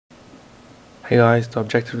Hey guys, the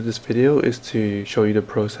objective of this video is to show you the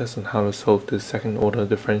process on how to solve this second order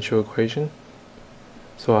differential equation.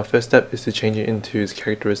 So our first step is to change it into its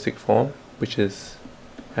characteristic form, which is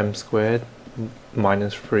m squared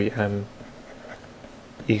minus 3m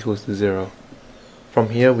equals to 0.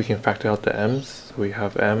 From here we can factor out the m's, so we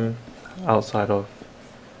have m outside of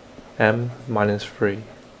m minus 3.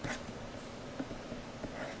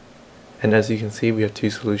 And as you can see, we have two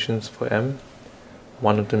solutions for m.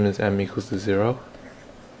 One of them is m equals to 0,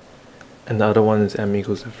 and the other one is m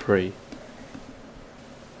equals to 3.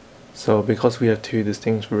 So because we have two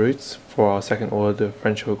distinct roots for our second order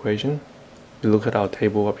differential equation, we look at our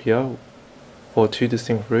table up here. For two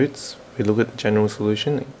distinct roots, we look at the general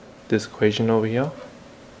solution, this equation over here.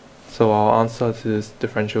 So our answer to this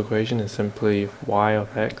differential equation is simply y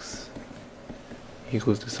of x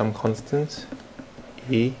equals to some constant,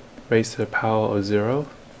 e raised to the power of 0,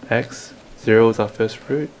 x. 0 is our first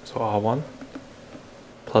root, so r1,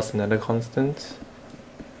 plus another constant,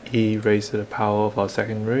 e raised to the power of our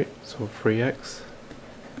second root, so 3x.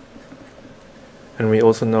 And we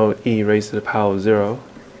also know e raised to the power of 0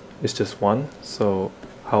 is just 1, so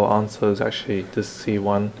our answer is actually just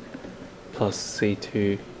c1 plus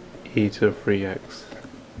c2 e to the 3x.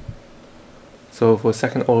 So for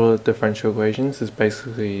second order differential equations, it's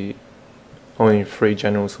basically only three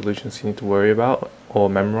general solutions you need to worry about or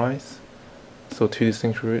memorize. So two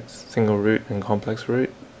distinct roots, single root and complex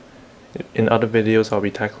root. In other videos I'll be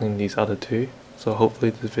tackling these other two, so hopefully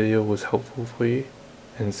this video was helpful for you,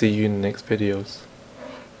 and see you in the next videos.